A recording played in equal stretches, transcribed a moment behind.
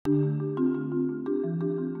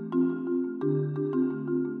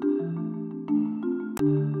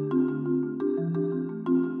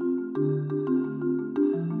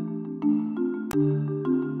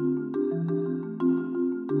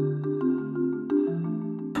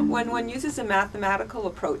when one uses a mathematical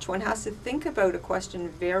approach, one has to think about a question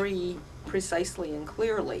very precisely and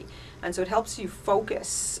clearly. And so it helps you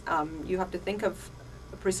focus. You have to think of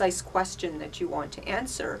a precise question that you want to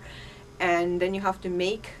answer, and then you have to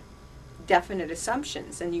make definite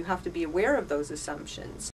assumptions, and you have to be aware of those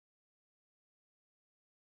assumptions.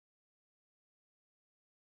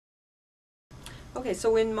 Okay,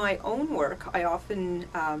 so in my own work, I often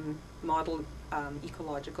model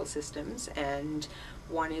ecological systems, and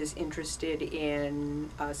one is interested in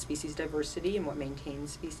species diversity and what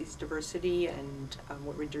maintains species diversity and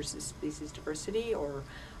what reduces species diversity, or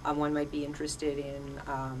one might be interested in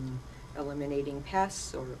eliminating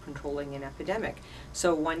pests or controlling an epidemic.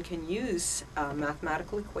 So one can use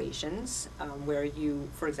mathematical equations where you,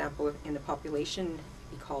 for example, in the population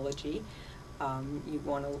ecology, you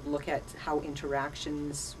want to look at how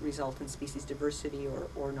interactions result in species diversity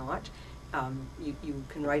or not. You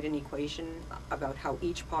can write an equation about how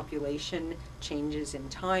each population changes in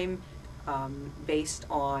time based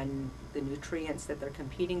on the nutrients that they're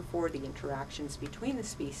competing for, the interactions between the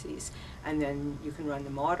species, and then you can run the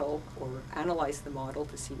model or analyze the model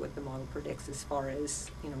to see what the model predicts as far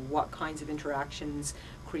as, you know, what kinds of interactions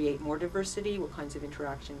create more diversity, what kinds of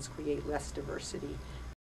interactions create less diversity.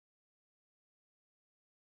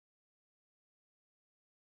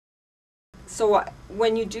 So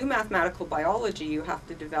when you do mathematical biology, you have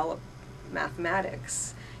to develop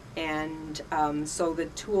mathematics. And so the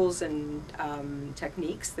tools and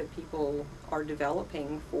techniques that people are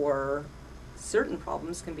developing for certain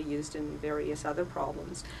problems can be used in various other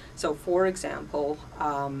problems. So for example,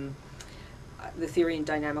 the theory in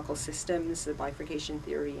dynamical systems, the bifurcation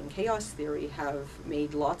theory and chaos theory have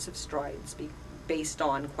made lots of strides based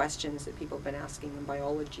on questions that people have been asking in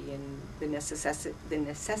biology, and the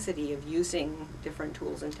necessity of using different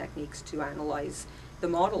tools and techniques to analyze the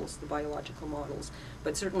models, the biological models.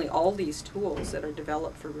 But certainly all these tools that are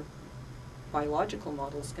developed for biological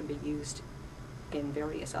models can be used in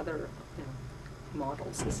various other, you know,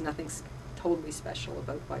 models. There's nothing totally special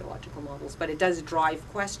about biological models, but it does drive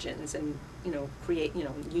questions and, you know,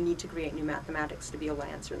 you need to create new mathematics to be able to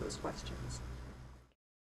answer those questions.